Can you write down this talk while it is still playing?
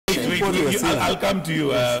I'll come to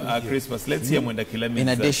you, Christmas. Let's hear Mwenda Kilemi's In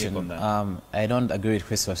addition, on that. I don't agree with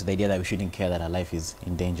Christopher with the idea that we shouldn't care that our life is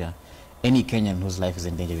in danger. Any Kenyan whose life is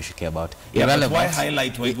in danger, we should care about. Irrelevant. Why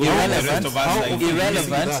highlight irrelevant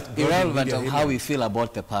of how we feel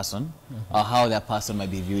about the person or how that person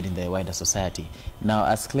might be viewed in the wider society. Now,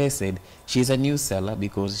 as Clay said, she's a news seller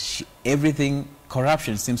because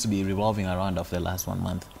corruption seems to be revolving around her for the last 1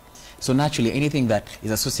 month. So naturally, anything that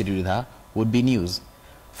is associated with her would be news.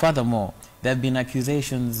 Furthermore, there have been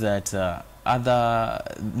accusations that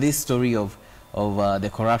this story of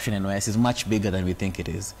the corruption in West is much bigger than we think it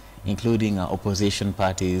is, including opposition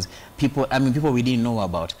parties, people we didn't know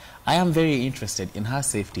about. I am very interested in her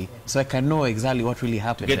safety, so I can know exactly what really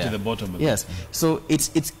happened to get to the bottom of it. Yes, so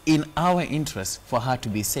it's in our interest for her to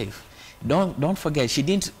be safe. Don't forget, she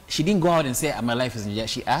didn't go out and say my life is in danger.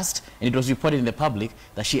 She asked, and it was reported in the public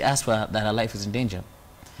that she asked that her life is in danger.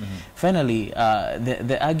 Finally,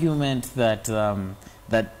 the argument that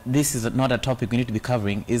that this is not a topic we need to be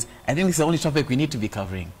covering is, I think this is the only topic we need to be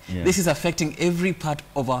covering. Yeah. This is affecting every part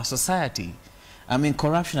of our society. I mean,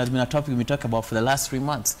 corruption has been a topic we talk about for the last 3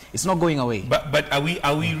 months. It's not going away. But are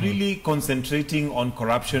we really concentrating on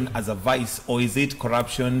corruption as a vice, or is it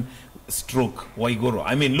corruption stroke Waigoro?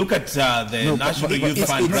 I mean, look at the National Youth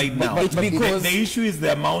Fund right now. The issue is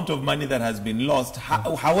the amount of money that has been lost.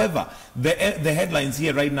 However, the headlines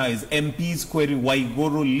here right now is MPs query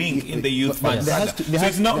Waigoro link in the Youth Fund. So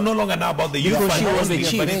it's no longer now about the Youth Fund,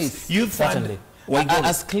 but it's Youth Fund.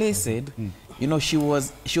 As Clay said, you know, she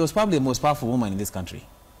was probably the most powerful woman in this country.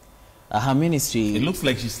 Her ministry... It looks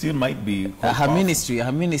like she still might be... Her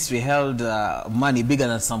ministry held money bigger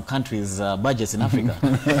than some countries' budgets in Africa.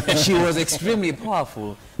 She was extremely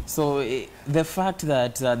powerful. So the fact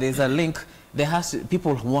that there's a link,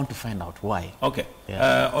 people want to find out why. Okay.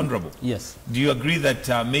 Yeah. Honorable. Yes. Do you agree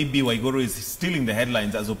that maybe Waigoro is stealing the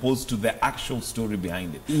headlines as opposed to the actual story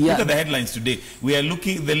behind it? Yeah. Look at the headlines today. We are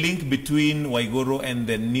looking at the link between Waigoro and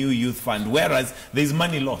the new youth fund, whereas there's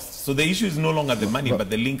money lost. So the issue is no longer the money, but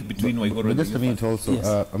the link between Waigoro and the youth fund. Also,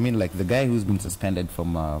 yes. I mean, like the guy who's been suspended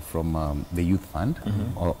from the youth fund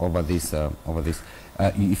over this.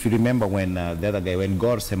 If you remember when the other guy, when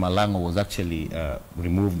Gor Semalango was actually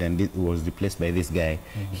removed and it was replaced by this guy,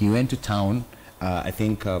 he went to town. I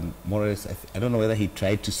think more or less, I don't know whether he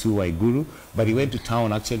tried to sue Waiguru, but he went to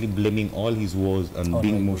town actually blaming all his woes on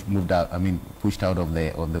being moved out. I mean, pushed out of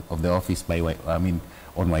the office by on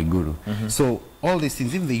Waiguru. So all these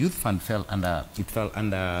things, even the youth fund fell under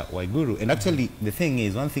Waiguru. And actually, the thing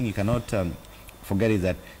is, one thing you cannot forget is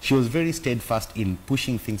that she was very steadfast in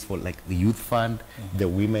pushing things for like the youth fund, the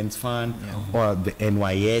women's fund, or the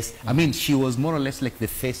NYS. I mean, she was more or less like the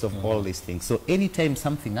face of all these things. So anytime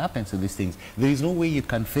something happens to these things, there is no way you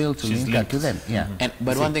can fail to link her to them.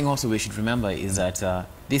 But one thing also we should remember is that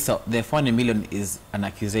the 400 million is an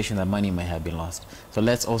accusation that money may have been lost. So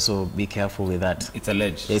let's also be careful with that. It's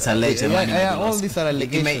alleged. It's alleged. All these are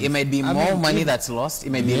allegations. It might be more money that's lost. It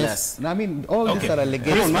may be less. I mean, all these are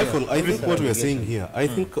allegations. Michael, I think what we are saying here, I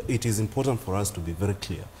think it is important for us to be very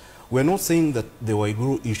clear. We're not saying that the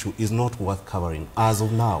Waiguru issue is not worth covering as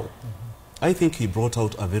of now. I think he brought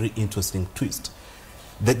out a very interesting twist.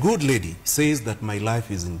 The good lady says that my life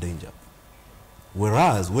is in danger.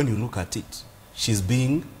 Whereas when you look at it, she's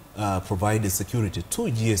being provided security, 2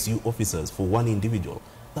 GSU officers for one individual.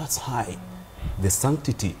 That's high. The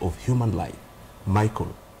sanctity of human life.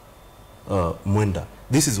 Michael, Mwenda,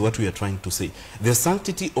 this is what we are trying to say. The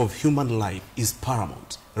sanctity of human life is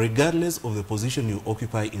paramount, regardless of the position you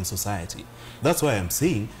occupy in society. That's why I'm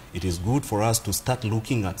saying it is good for us to start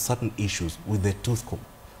looking at certain issues with the tooth comb.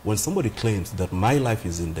 When somebody claims that my life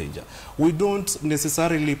is in danger, we don't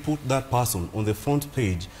necessarily put that person on the front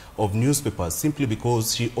page of newspapers simply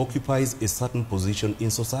because she occupies a certain position in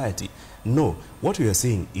society. No, what we are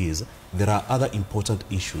saying is there are other important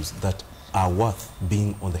issues that are worth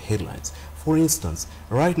being on the headlines. For instance,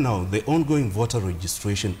 right now, the ongoing voter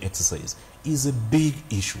registration exercise is a big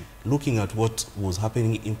issue, looking at what was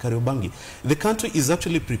happening in Kariobangi. The country is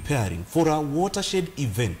actually preparing for a watershed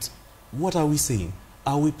event. What are we saying?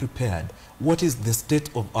 Are we prepared? What is the state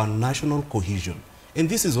of our national cohesion? And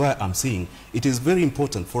this is why I'm saying it is very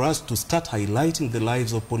important for us to start highlighting the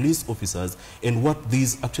lives of police officers and what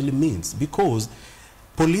this actually means. Because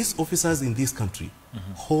police officers in this country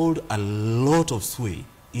hold a lot of sway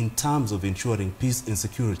in terms of ensuring peace and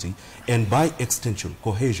security, and by extension,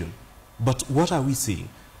 cohesion. But what are we seeing?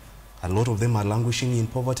 A lot of them are languishing in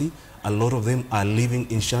poverty. A lot of them are living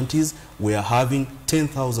in shanties. We are having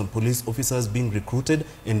 10,000 police officers being recruited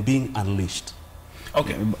and being unleashed.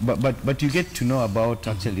 Okay. But you get to know about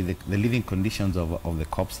actually the living conditions of the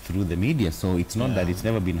cops through the media. So it's not that it's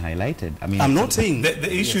never been highlighted. I mean, I'm not saying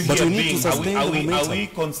the issue here being, are we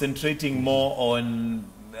concentrating more on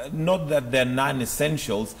not that they're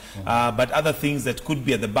non-essentials, but other things that could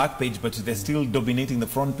be at the back page, but they're still dominating the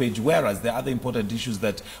front page, whereas there are other important issues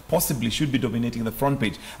that possibly should be dominating the front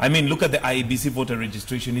page. I mean, look at the IEBC voter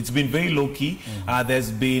registration. It's been very low-key. There's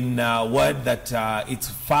been word that it's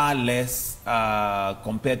far less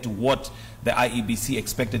compared to what the IEBC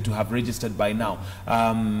expected to have registered by now.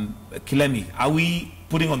 Kilemi, are we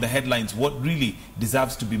putting on the headlines what really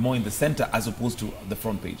deserves to be more in the center as opposed to the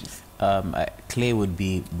front pages? Clay would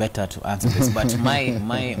be better to answer this, but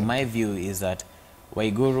my view is that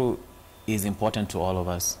Waiguru is important to all of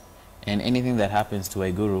us, and anything that happens to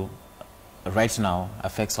Waiguru right now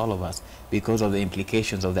affects all of us because of the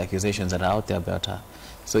implications of the accusations that are out there about her.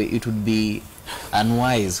 So it would be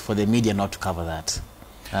unwise for the media not to cover that.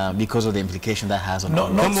 Because of the implication that has on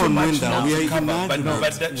not so much now, but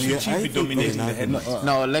that should be dominating the headlines.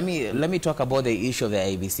 Now let me talk about the issue of the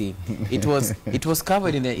IEBC. It was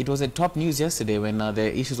covered in it was a top news yesterday when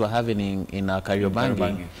the issues were happening in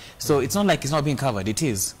Kariobangi. So it's not like it's not being covered. It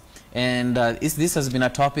is, and this has been a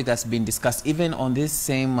topic that's been discussed even on this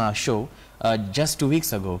same show just 2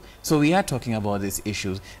 weeks ago. So we are talking about these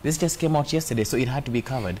issues. This just came out yesterday, so it had to be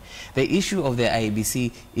covered. The issue of the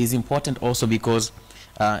IEBC is important also because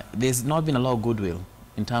there's not been a lot of goodwill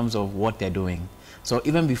in terms of what they're doing. So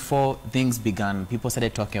even before things began, people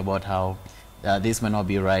started talking about how this might not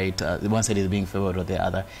be right, one side is being favored or the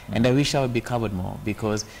other. And I wish I would be covered more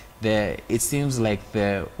because it seems like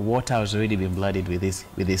the water has already been blooded with this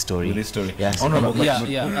story. With this story. Yes.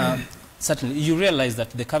 Certainly. You realize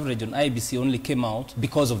that the coverage on IBC only came out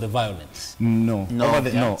because of the violence. No.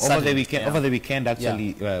 Over the weekend,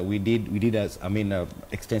 actually, we did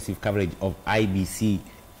extensive coverage of IBC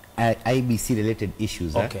related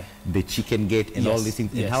issues. The chicken gate and all these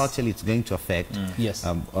things, and how actually it's going to affect.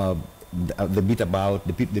 The bit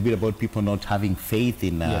about people not having faith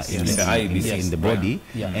in the IEBC, in the body.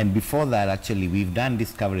 And before that, actually, we've done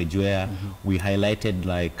this coverage where we highlighted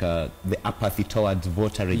like the apathy towards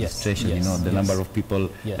voter registration. You know, the number of people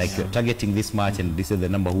targeting this much, and this is the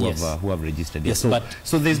number who have registered.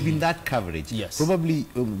 So there's been that coverage. Probably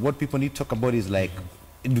what people need to talk about is like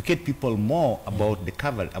educate people more about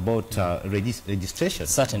the registration.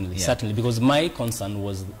 Certainly, because my concern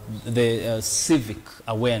was the civic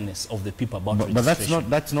awareness of the people about registration.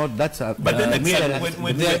 But then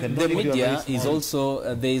the media is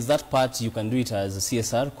also there is that part you can do it as a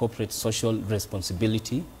CSR, corporate social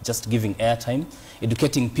responsibility, just giving airtime,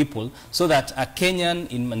 educating people, so that a Kenyan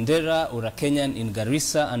in Mandera or a Kenyan in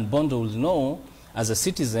Garissa and Bondo will know, as a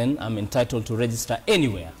citizen, I'm entitled to register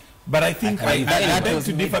anywhere. But I think I beg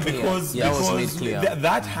to differ because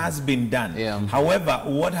that has been done. However,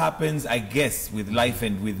 what happens, I guess, with life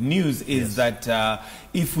and with news is that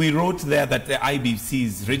if we wrote there that the IBC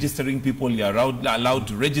is registering people, you're allowed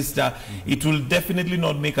to register, it will definitely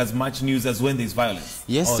not make as much news as when there's violence.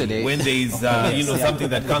 Yesterday. When there is something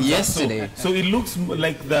that comes yesterday. up. So it looks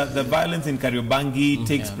like the violence in Kariobangi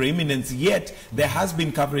takes preeminence, yet there has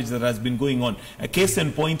been coverage that has been going on. A case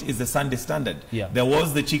in point is the Sunday Standard. There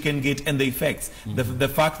was the chicken gate and the effects. The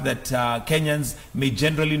fact that Kenyans may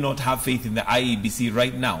generally not have faith in the IEBC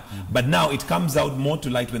right now, but now it comes out more to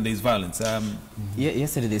light when there is violence.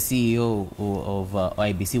 Yesterday, the CEO of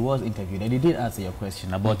IEBC was interviewed, and he did answer your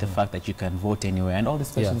question about the fact that you can vote anywhere, and all these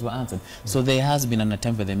questions were answered. So there has been an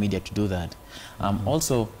attempt by the media to do that.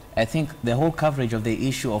 Also, I think the whole coverage of the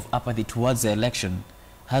issue of apathy towards the election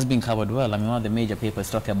has been covered well. I mean, one of the major papers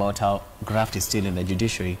talk about how graft is still in the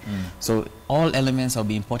judiciary. So all elements of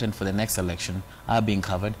being important for the next election are being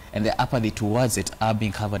covered, and the apathy towards it are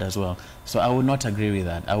being covered as well. So I would not agree with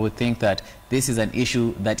that. I would think that this is an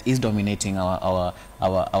issue that is dominating our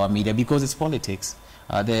media because it's politics.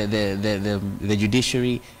 The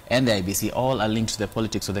judiciary and the IBC all are linked to the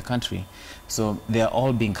politics of the country. So they are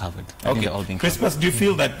all being covered. Christmas, do you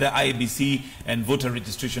feel that the IBC and voter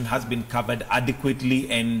registration has been covered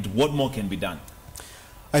adequately, and what more can be done?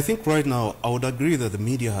 I think right now I would agree that the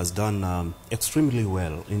media has done extremely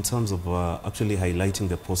well in terms of actually highlighting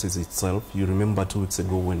the process itself. You remember 2 weeks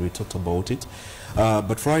ago when we talked about it.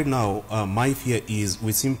 But right now, my fear is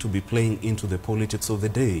we seem to be playing into the politics of the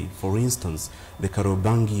day. For instance, the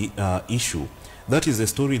Kariobangi issue. That is a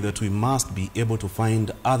story that we must be able to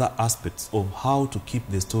find other aspects of how to keep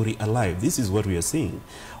the story alive. This is what we are seeing.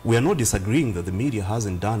 We are not disagreeing that the media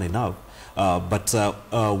hasn't done enough, but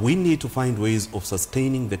we need to find ways of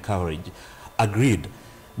sustaining the coverage. Agreed.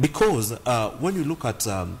 Because when you look at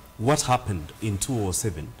what happened in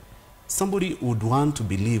 2007, somebody would want to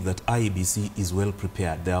believe that IEBC is well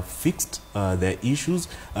prepared. They have fixed their issues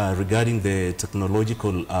regarding the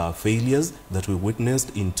technological failures that we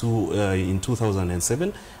witnessed in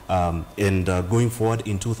 2007 and going forward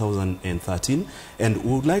in 2013. And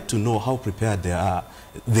we would like to know how prepared they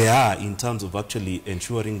are in terms of actually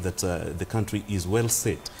ensuring that the country is well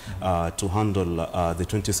set to handle the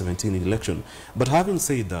 2017 election. But having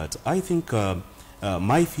said that, I think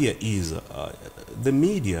my fear is the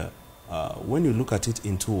media, when you look at it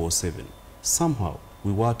in 2007, somehow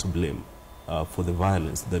we were to blame for the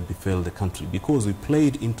violence that befell the country because we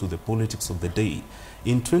played into the politics of the day.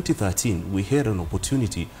 In 2013, we had an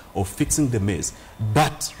opportunity of fixing the mess,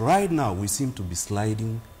 but right now we seem to be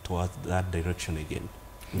sliding towards that direction again.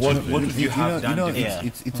 What would you have done?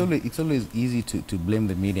 It's always easy to blame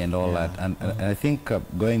the media and all that, and I think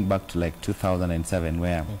going back to like 2007,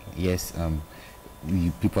 where yes,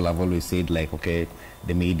 people have always said like, okay,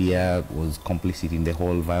 the media was complicit in the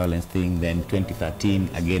whole violence thing. Then 2013,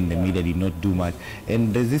 again, the media did not do much,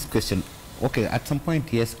 and there's this question. Okay, at some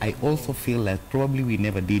point, yes, I also feel that probably we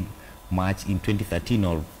never did much in 2013,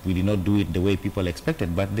 or we did not do it the way people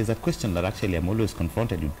expected. But there's a question that actually I'm always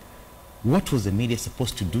confronted with. What was the media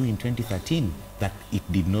supposed to do in 2013 that it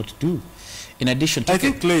did not do? In addition to... I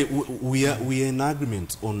think, Clay, we are in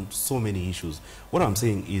agreement on so many issues. What I'm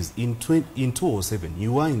saying is in 2007,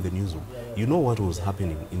 you were in the newsroom. You know what was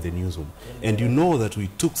happening in the newsroom. And you know that we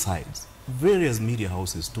took sides. Various media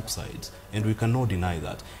houses took sides, and we cannot deny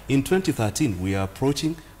that. In 2013, we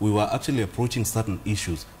were actually approaching certain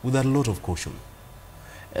issues with a lot of caution.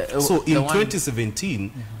 So in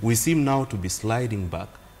 2017, we seem now to be sliding back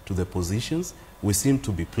to the positions. We seem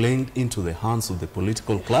to be playing into the hands of the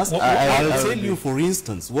political class. I'll tell you, for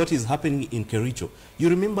instance, what is happening in Kericho. You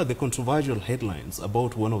remember the controversial headlines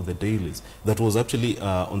about one of the dailies that was actually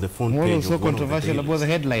on the front page of one of the dailies. What was so controversial about the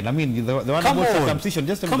headline? I mean, the one about circumcision.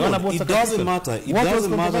 Just the one about circumcision. It doesn't matter. It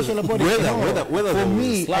doesn't matter whether for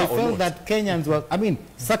me, I felt that Kenyans were, I mean,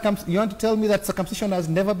 you want to tell me that circumcision has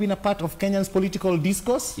never been a part of Kenyan's political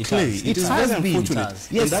discourse? It has been.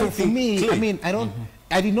 Yes, so for me, I mean,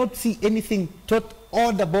 I did not see anything taught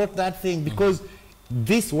odd about that thing, because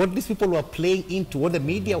what these people were playing into, what the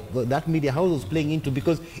media, that media house was playing into,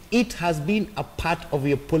 because it has been a part of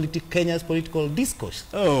your Kenya's political discourse.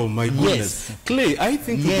 Oh my goodness. Yes. Clay, I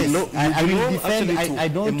think I will defend, I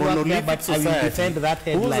don't work there, but I will defend that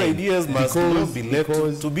headline. Whose ideas must not be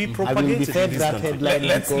left to be propagated. I will defend that headline.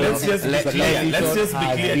 Let's just be clear. Let's just be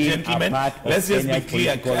clear, gentlemen. Let's just be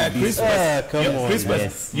clear.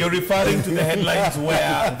 Christmas, you're referring to the headlines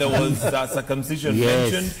where there was circumcision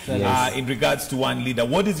mentioned in regards to one leader.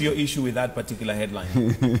 What is your issue with that particular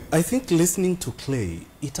headline? I think listening to Clay,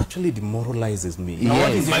 it actually demoralizes me.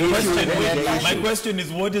 Yes. My question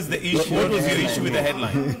is, what is the issue? What was your issue with the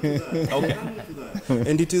headline? Okay.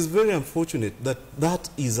 And it is very unfortunate that that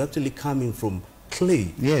is actually coming from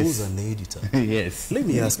Clay, who's an editor. Yes. Let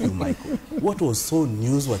me ask you, Michael, what was so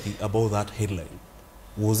newsworthy about that headline?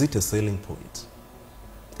 Was it a selling point?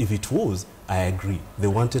 If it was, I agree. They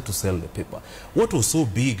wanted to sell the paper. What was so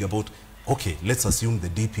big about... Okay, let's assume the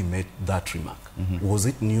DP made that remark. Was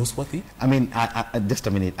it newsworthy? I mean, just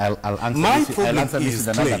a minute. I'll answer my this. Problem I'll answer is, this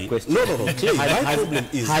with another question. No, Clay. My problem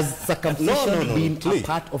is... Has circumcision been a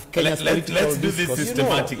part of Kenya's political Let's do this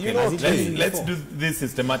systematically. Let's do this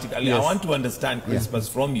systematically. Yes. I want to understand, Christmas,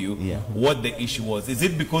 from you what the issue was. Is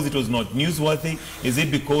it because it was not newsworthy? Is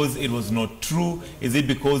it because it was not true? Is it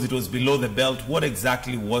because it was below the belt? What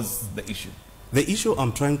exactly was the issue? The issue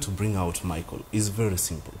I'm trying to bring out, Michael, is very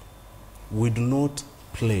simple. We do not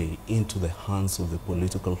play into the hands of the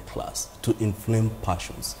political class to inflame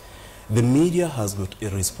passions. The media has got a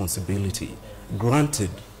responsibility. Granted,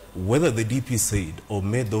 whether the DP said or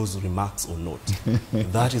made those remarks or not,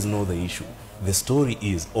 that is not the issue. The story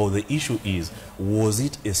is, or the issue is, was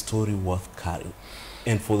it a story worth carrying?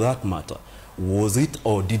 And for that matter, was it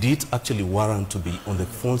or did it actually warrant to be on the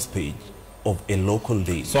front page of a local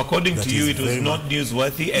day? So according to you, it was not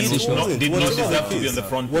newsworthy and did not deserve to be on the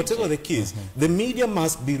front page. Whatever the case, the media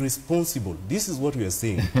must be responsible. This is what we are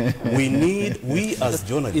saying. We as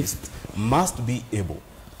journalists must be able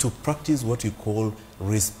to practice what you call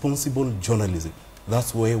responsible journalism.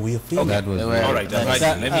 That's where we are feeling. Okay. All right.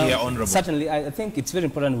 Let me hear Honorable. Certainly, I think it's very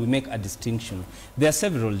important we make a distinction. There are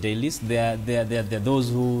several dailies. There are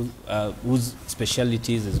those whose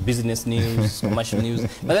specialities is business news, commercial news,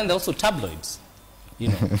 but then there are also tabloids. You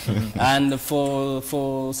know, and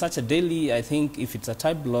for such a daily, I think if it's a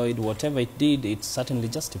tabloid, whatever it did, it's certainly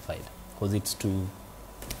justified because it's to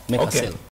make a sale.